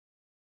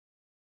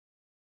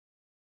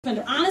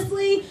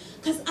Honestly,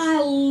 because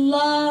I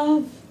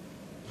love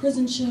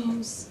prison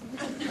shows.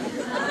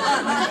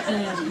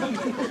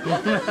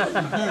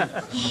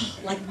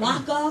 Like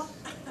Lock Up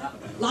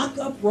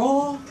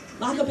Raw,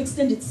 Lock Up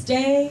Extended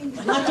Stay,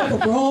 Lock Up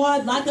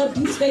Abroad, Lock Up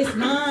Deep Space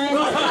Nine,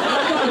 Lock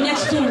Up The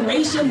Next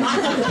Generation, Lock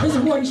Up The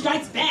Prison Warden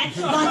Strikes Back,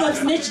 Lock Up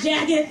Snitch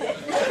Jacket,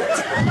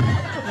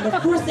 and of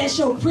course that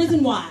show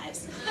Prison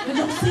Wives. Have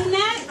you seen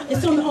that?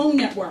 It's on the OWN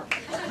network.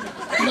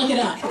 Look it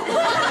up.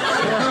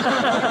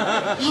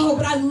 Oh,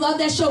 but I love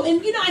that show.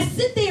 And you know, I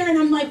sit there and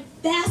I'm like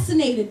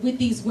fascinated with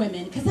these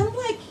women because I'm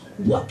like,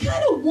 what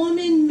kind of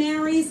woman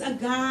marries a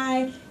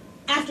guy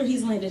after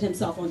he's landed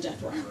himself on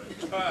death row?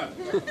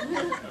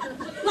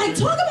 Like,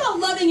 talk about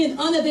loving an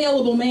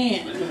unavailable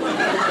man.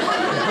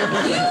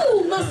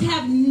 You must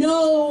have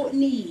no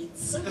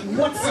needs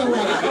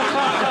whatsoever.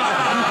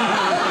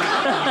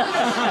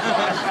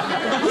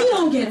 You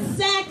don't get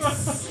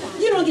sex.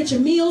 You don't get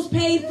your meals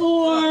paid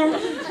for.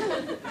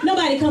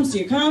 Nobody comes to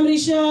your comedy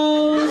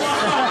shows. Only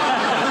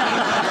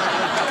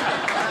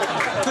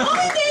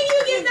thing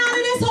you get out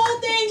of this whole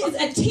thing is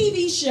a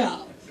TV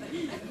show,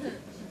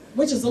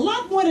 which is a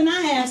lot more than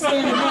I have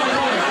standing right here.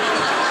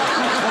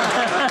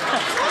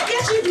 I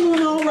guess you're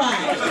doing all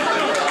right.